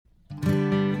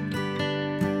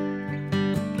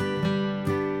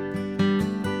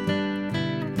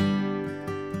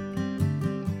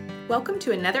Welcome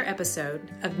to another episode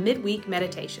of Midweek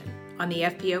Meditation on the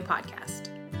FPO Podcast,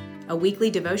 a weekly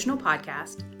devotional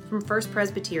podcast from First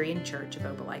Presbyterian Church of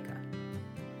Opelika.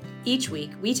 Each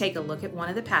week, we take a look at one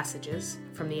of the passages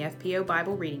from the FPO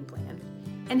Bible reading plan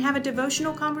and have a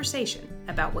devotional conversation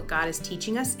about what God is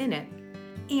teaching us in it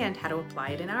and how to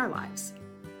apply it in our lives.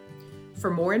 For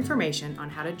more information on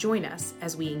how to join us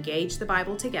as we engage the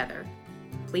Bible together,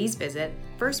 please visit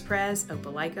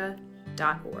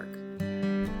firstpresopelika.org.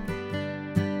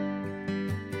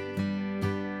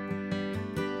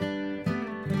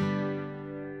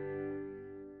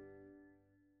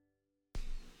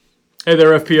 Hey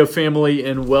there, FPO family,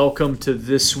 and welcome to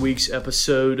this week's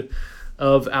episode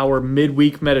of our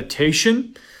Midweek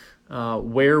Meditation,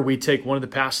 where we take one of the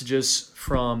passages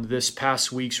from this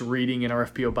past week's reading in our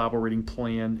FPO Bible reading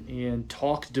plan and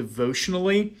talk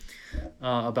devotionally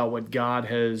about what God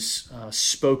has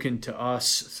spoken to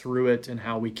us through it and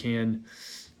how we can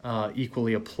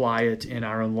equally apply it in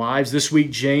our own lives. This week,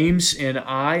 James and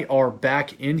I are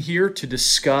back in here to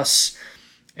discuss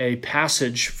a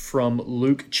passage from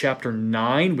Luke chapter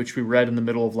 9, which we read in the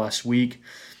middle of last week.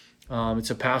 It's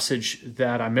a passage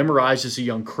that I memorized as a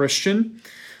young Christian.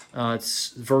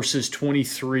 It's verses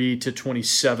 23 to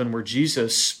 27, where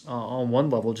Jesus, on one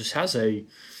level, just has a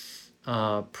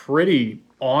pretty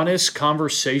honest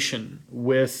conversation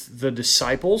with the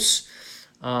disciples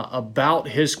about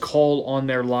his call on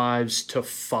their lives to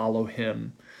follow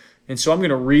him. And so I'm going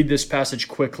to read this passage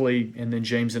quickly, and then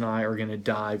James and I are going to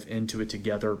dive into it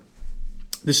together.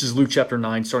 This is Luke chapter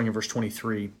 9, starting in verse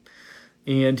 23.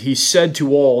 And he said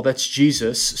to all, that's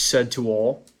Jesus, said to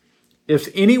all, "If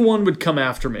anyone would come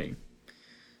after me,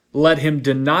 let him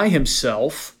deny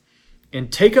himself and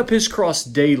take up his cross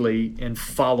daily and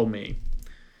follow me.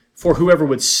 For whoever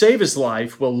would save his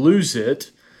life will lose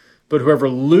it, but whoever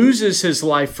loses his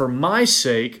life for my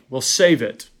sake will save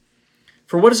it.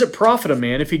 For what does it profit a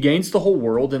man if he gains the whole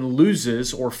world and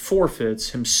loses or forfeits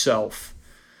himself?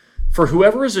 For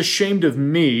whoever is ashamed of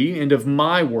me and of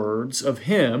my words, of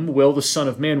him will the Son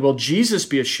of Man, will Jesus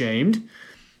be ashamed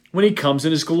when he comes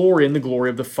in his glory and the glory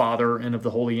of the Father and of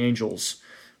the holy angels.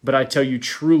 But I tell you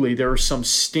truly, there are some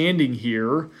standing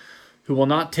here who will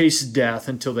not taste death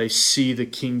until they see the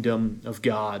kingdom of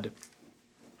God."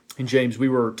 And James, we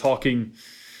were talking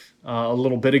a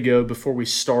little bit ago before we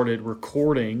started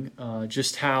recording,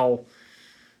 just how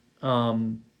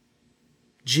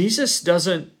Jesus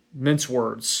doesn't mince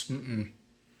words.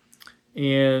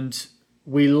 And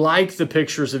we like the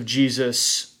pictures of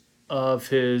Jesus, of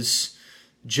his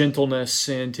gentleness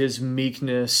and his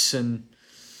meekness and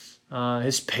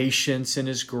his patience and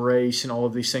his grace and all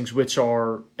of these things, which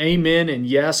are amen and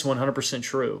yes, 100%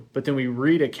 true. But then we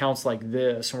read accounts like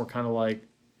this and we're kind of like,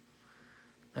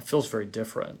 that feels very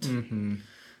different.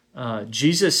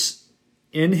 Jesus,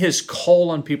 in his call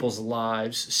on people's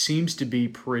lives, seems to be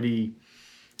pretty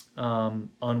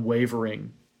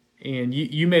unwavering. And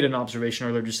you made an observation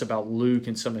earlier just about Luke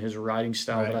and some of his writing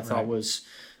style that I thought was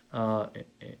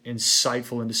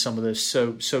insightful into some of this.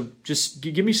 So just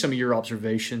give me some of your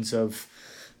observations of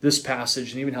this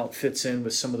passage and even how it fits in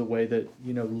with some of the way that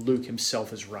Luke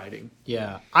himself is writing.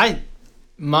 Yeah,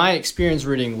 my experience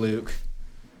reading Luke.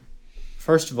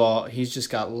 First of all, he's just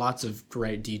got lots of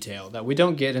great detail that we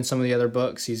don't get in some of the other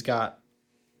books. He's got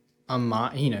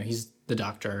he's the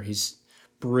doctor. He's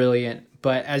brilliant.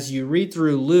 But as you read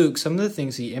through Luke, some of the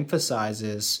things he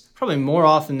emphasizes, probably more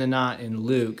often than not in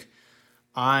Luke,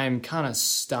 I'm kind of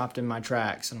stopped in my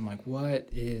tracks. And I'm like, what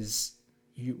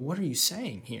are you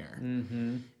saying here?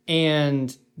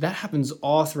 And that happens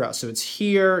all throughout. So it's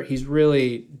here. He's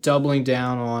really doubling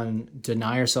down on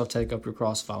deny yourself, take up your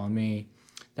cross, follow me.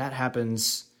 That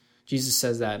happens, Jesus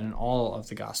says that in all of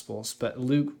the Gospels, but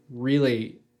Luke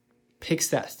really picks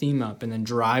that theme up and then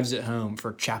drives it home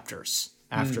for chapters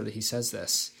after that he says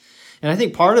this. And I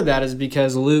think part of that is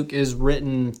because Luke is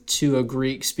written to a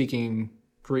Greek-speaking,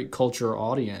 Greek culture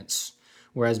audience,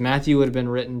 whereas Matthew would have been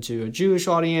written to a Jewish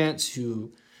audience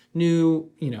who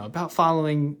knew, about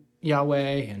following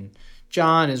Yahweh, and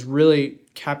John is really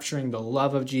capturing the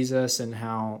love of Jesus and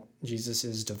how Jesus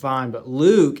is divine. But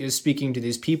Luke is speaking to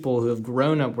these people who have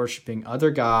grown up worshiping other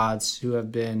gods, who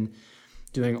have been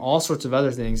doing all sorts of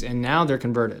other things, and now they're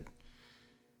converted.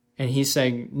 And he's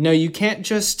saying, no, you can't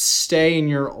just stay in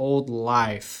your old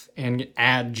life and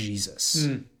add Jesus.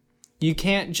 You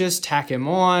can't just tack him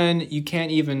on. You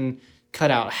can't even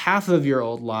cut out half of your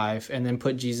old life and then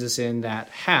put Jesus in that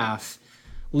half.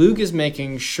 Luke is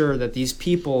making sure that these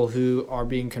people who are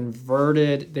being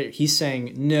converted, that he's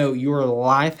saying, no, your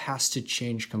life has to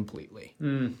change completely.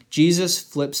 Jesus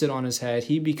flips it on his head.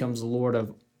 He becomes Lord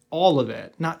of all of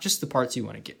it, not just the parts you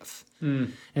want to give.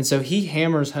 And so he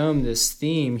hammers home this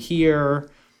theme here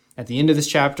at the end of this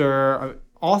chapter,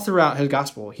 all throughout his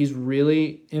gospel. He's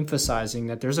really emphasizing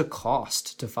that there's a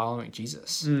cost to following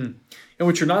Jesus. And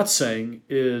what you're not saying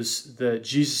is that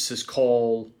Jesus'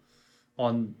 call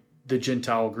on the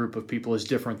Gentile group of people is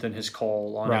different than his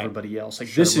call on everybody else.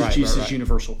 Like this is Jesus'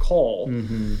 universal call.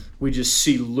 We just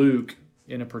see Luke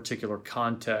in a particular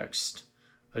context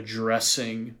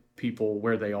addressing people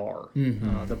where they are.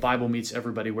 The Bible meets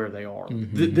everybody where they are.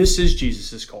 This is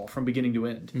Jesus' call from beginning to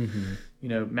end.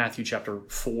 Matthew chapter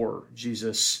 4,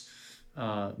 Jesus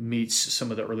meets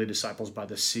some of the early disciples by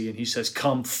the sea, and he says,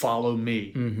 "Come, follow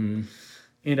me."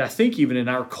 And I think even in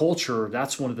our culture,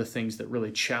 that's one of the things that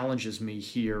really challenges me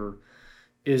here,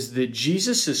 is that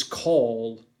Jesus'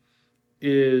 call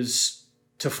is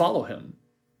to follow him.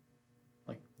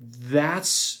 Like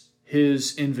that's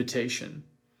his invitation.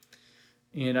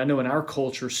 And I know in our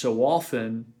culture so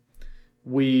often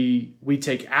we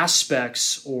take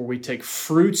aspects or we take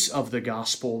fruits of the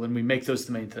gospel and we make those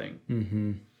the main thing.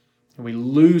 And we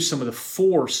lose some of the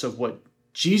force of what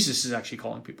Jesus is actually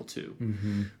calling people to.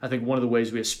 I think one of the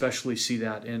ways we especially see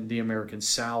that in the American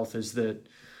South is that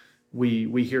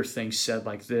we hear things said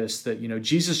like this, that,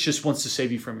 Jesus just wants to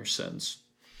save you from your sins.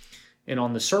 And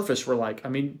on the surface, we're like,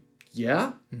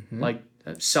 like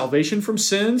salvation from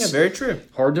sins. Yeah, very true.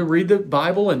 Hard to read the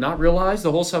Bible and not realize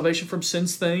the whole salvation from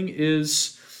sins thing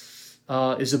is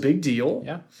a big deal.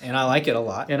 Yeah, and I like it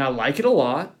a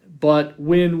lot. But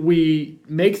when we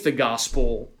make the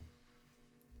gospel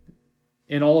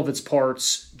in all of its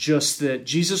parts just that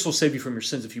Jesus will save you from your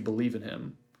sins if you believe in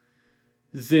him,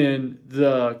 then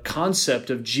the concept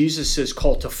of Jesus'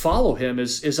 call to follow him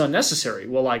is unnecessary.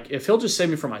 Well, like, if he'll just save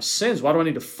me from my sins, why do I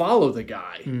need to follow the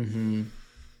guy?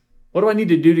 What do I need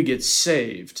to do to get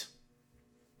saved?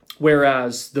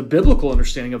 Whereas the biblical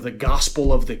understanding of the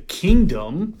gospel of the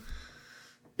kingdom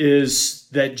is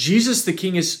that Jesus the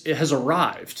King has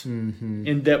arrived,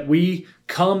 and that we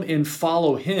come and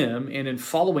follow him, and in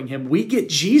following him, we get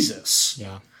Jesus.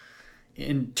 Yeah.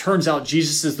 And turns out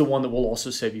Jesus is the one that will also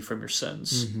save you from your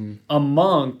sins,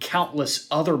 among countless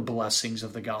other blessings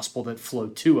of the gospel that flow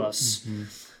to us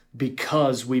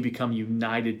because we become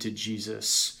united to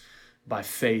Jesus by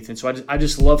faith. And so I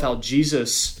just love how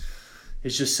Jesus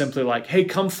is just simply like, hey,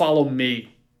 come follow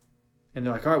me. And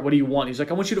they're like, all right, what do you want? He's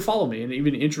like, I want you to follow me. And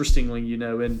even interestingly,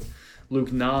 in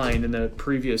Luke 9, in the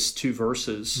previous two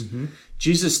verses,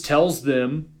 Jesus tells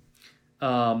them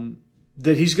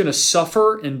that he's going to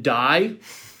suffer and die,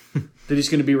 that he's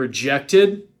going to be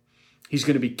rejected, he's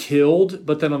going to be killed,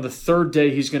 but then on the third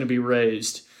day he's going to be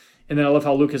raised. And then I love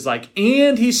how Luke is like,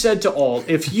 and he said to all,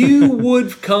 if you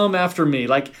would come after me,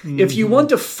 like if you want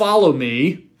to follow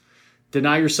me,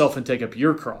 deny yourself and take up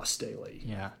your cross daily.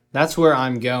 Yeah. That's where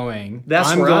I'm going.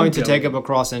 I'm going to take up a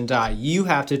cross and die. You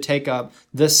have to take up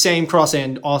the same cross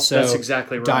and also That's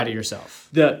exactly right. die to yourself.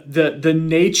 The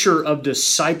nature of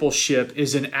discipleship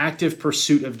is an active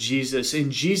pursuit of Jesus,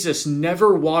 and Jesus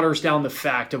never waters down the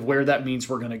fact of where that means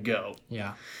we're going to go.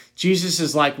 Yeah. Jesus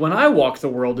is like, when I walked the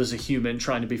world as a human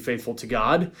trying to be faithful to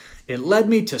God, it led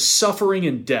me to suffering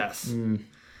and death.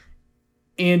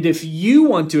 And if you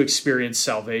want to experience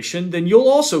salvation, then you'll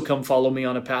also come follow me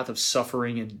on a path of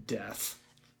suffering and death.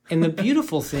 And the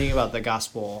beautiful thing about the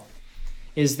gospel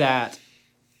is that,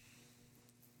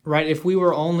 right, if we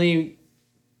were only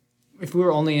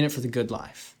in it for the good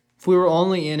life, if we were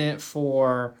only in it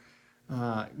for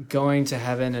going to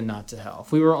heaven and not to hell,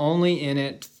 if we were only in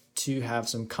it to have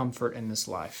some comfort in this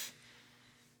life,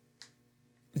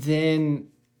 then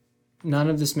none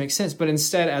of this makes sense. But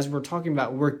instead, as we're talking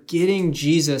about, we're getting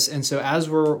Jesus. And so as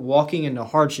we're walking into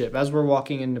hardship, as we're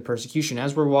walking into persecution,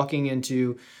 as we're walking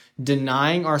into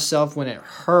denying ourselves when it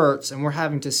hurts, and we're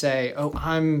having to say, oh,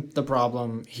 I'm the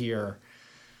problem here,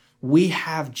 we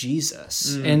have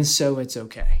Jesus. And so it's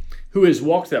okay. Who has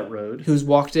walked that road. Who's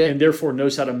walked it. And therefore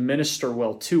knows how to minister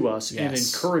well to us and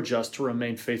encourage us to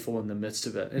remain faithful in the midst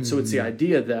of it. And so it's the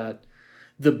idea that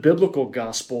the biblical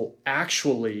gospel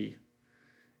actually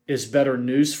is better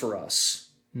news for us.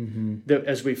 That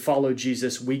as we follow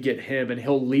Jesus, we get him, and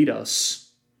he'll lead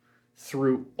us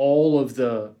through all of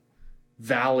the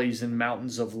valleys and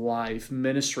mountains of life,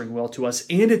 ministering well to us.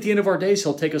 And at the end of our days,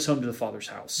 he'll take us home to the Father's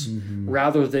house,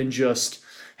 rather than just,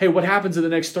 hey, what happens in the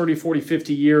next 30, 40,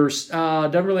 50 years?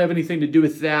 Doesn't really have anything to do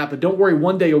with that, but don't worry,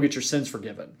 one day you'll get your sins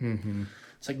forgiven.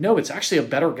 It's like, no, it's actually a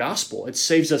better gospel. It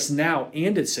saves us now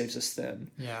and it saves us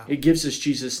then. Yeah. It gives us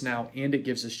Jesus now and it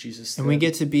gives us Jesus then. And we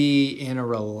get to be in a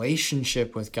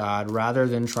relationship with God rather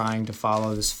than trying to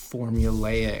follow this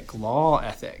formulaic law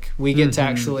ethic. We get to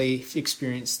actually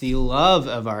experience the love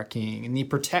of our King and the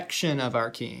protection of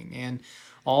our King and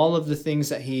all of the things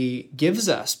that he gives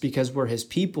us because we're his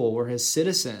people, we're his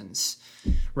citizens,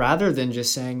 rather than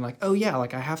just saying like, oh yeah,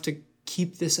 like I have to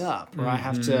keep this up, or I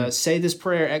have to say this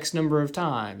prayer X number of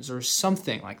times, or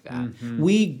something like that.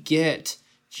 We get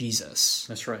Jesus.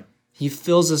 That's right. He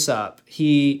fills us up.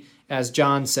 He, as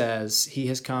John says, he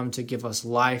has come to give us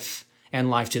life and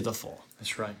life to the full.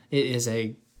 That's right. It is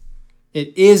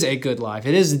a good life.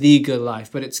 It is the good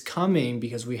life, but it's coming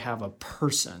because we have a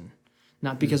person,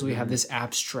 not because we have this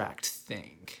abstract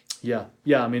thing. Yeah.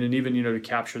 Yeah. I mean, and even, to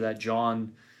capture that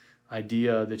John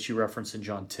idea that you referenced in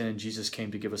John 10, Jesus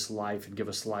came to give us life and give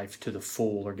us life to the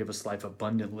full, or give us life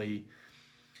abundantly.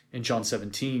 In John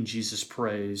 17, Jesus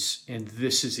prays, and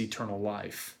this is eternal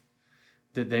life,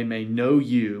 that they may know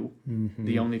you,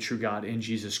 the only true God, and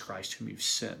Jesus Christ, whom you've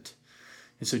sent.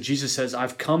 And so Jesus says,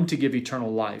 I've come to give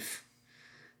eternal life.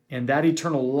 And that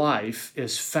eternal life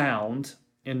is found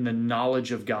in the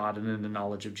knowledge of God and in the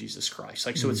knowledge of Jesus Christ.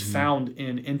 So it's found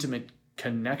in intimate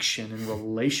connection and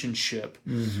relationship.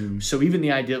 So even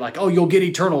the idea like, oh, you'll get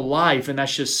eternal life, and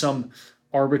that's just some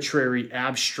arbitrary,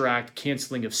 abstract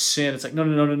canceling of sin. It's like, no.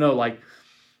 Like,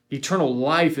 eternal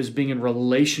life is being in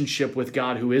relationship with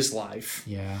God, who is life.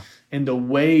 Yeah. And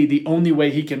the only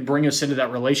way he can bring us into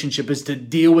that relationship is to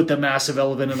deal with the massive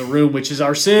elephant in the room, which is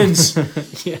our sins.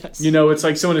 Yes. It's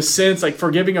like, so in a sense, like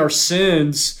forgiving our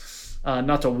sins,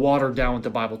 not to water down what the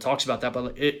Bible talks about that,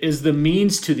 but it is the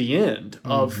means to the end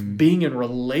of being in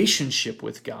relationship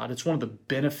with God. It's one of the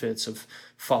benefits of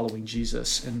following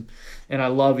Jesus. And I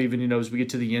love even, as we get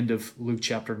to the end of Luke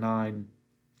chapter 9,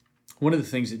 one of the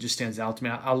things that just stands out to me,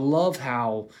 I love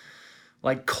how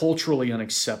like culturally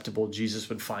unacceptable Jesus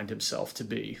would find himself to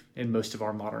be in most of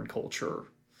our modern culture,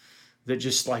 that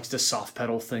just likes to soft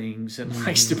pedal things and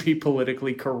likes to be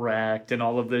politically correct and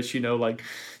all of this, like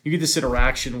you get this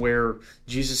interaction where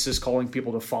Jesus is calling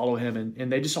people to follow him,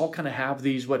 and they just all kind of have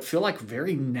these, what feel like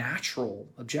very natural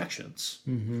objections.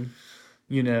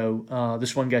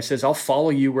 This one guy says, I'll follow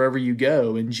you wherever you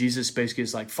go. And Jesus basically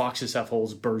is like, foxes have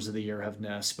holes, birds of the air have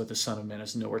nests, but the Son of Man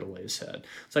has nowhere to lay his head.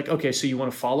 It's like, okay, so you want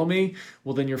to follow me?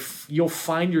 Well, then you'll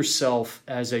find yourself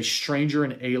as a stranger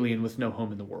and alien with no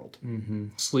home in the world.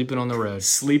 Sleeping on the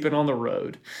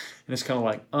road. And it's kind of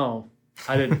like, oh,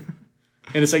 I didn't.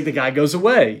 And it's like the guy goes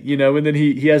away, and then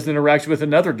he has an interaction with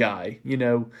another guy,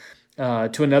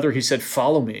 to another he said,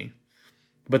 follow me.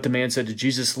 But the man said to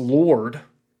Jesus, Lord,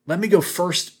 let me go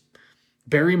first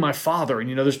bury my father.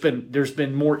 And, there's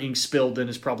been more ink spilled than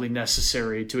is probably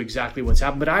necessary to exactly what's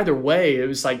happened. But either way, it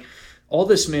was like all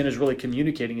this man is really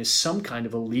communicating is some kind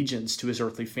of allegiance to his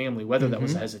earthly family, whether that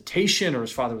was a hesitation or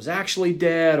his father was actually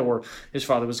dead or his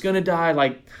father was going to die.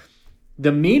 Like,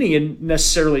 the meaning didn't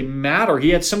necessarily matter. He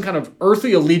had some kind of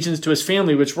earthly allegiance to his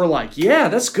family, which we're like, yeah,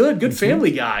 that's good. Good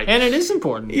family guy. And it is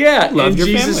important. Yeah. Love and your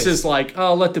Jesus families. is like,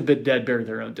 oh, let the dead bury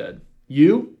their own dead.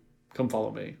 You, come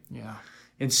follow me. Yeah.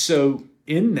 And so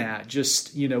in that,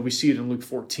 just, we see it in Luke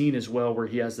 14 as well, where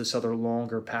he has this other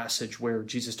longer passage where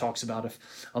Jesus talks about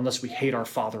unless we hate our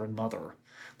father and mother,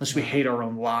 unless we hate our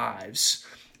own lives,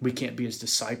 we can't be his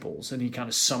disciples. And he kind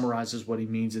of summarizes what he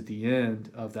means at the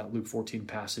end of that Luke 14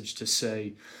 passage to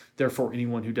say, therefore,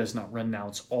 anyone who does not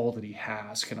renounce all that he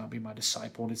has cannot be my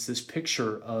disciple. And it's this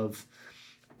picture of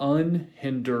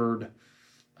unhindered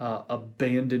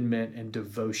abandonment and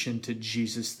devotion to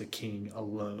Jesus the King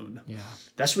alone. Yeah.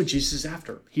 That's what Jesus is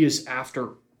after. He is after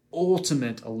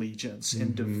ultimate allegiance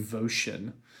and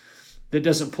devotion that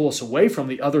doesn't pull us away from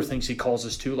the other things he calls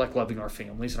us to, like loving our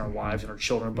families and our wives and our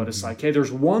children. But it's like, hey,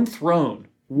 there's one throne,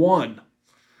 one,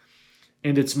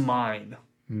 and it's mine.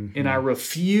 And I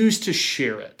refuse to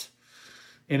share it.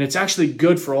 And it's actually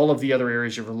good for all of the other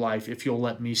areas of your life if you'll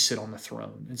let me sit on the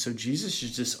throne. And so Jesus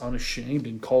is just unashamed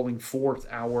in calling forth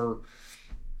our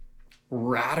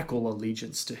radical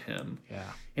allegiance to him.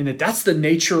 Yeah. And that's the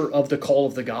nature of the call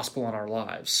of the gospel on our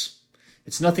lives.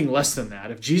 It's nothing less than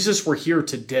that. If Jesus were here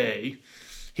today,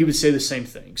 he would say the same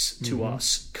things to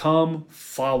us. Come,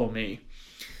 follow me.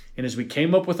 And as we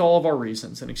came up with all of our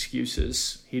reasons and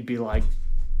excuses, he'd be like,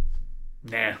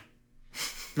 nah.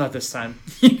 Not this time.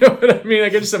 You know what I mean? I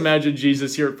can just imagine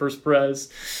Jesus here at First Pres,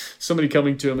 somebody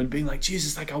coming to him and being like,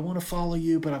 Jesus, like, I want to follow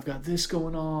you, but I've got this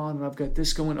going on, and I've got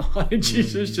this going on. And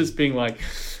Jesus just being like,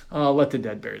 let the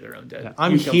dead bury their own dead. Yeah,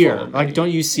 I'm here. Like, don't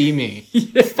you see me?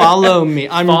 Yeah. Follow me.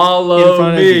 I'm follow in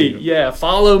front me. of you. Yeah,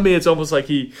 follow me. It's almost like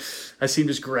I see him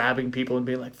just grabbing people and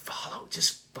being like,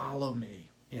 just follow me.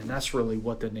 And that's really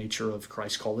what the nature of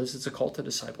Christ's call is. It's a call to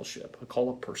discipleship, a call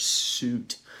of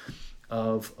pursuit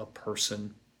of a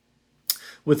person.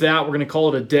 With that, we're going to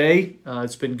call it a day.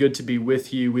 It's been good to be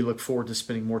with you. We look forward to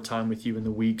spending more time with you in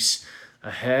the weeks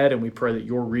ahead, and we pray that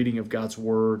your reading of God's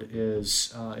Word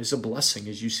is a blessing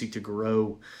as you seek to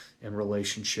grow in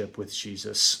relationship with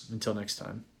Jesus. Until next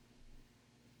time.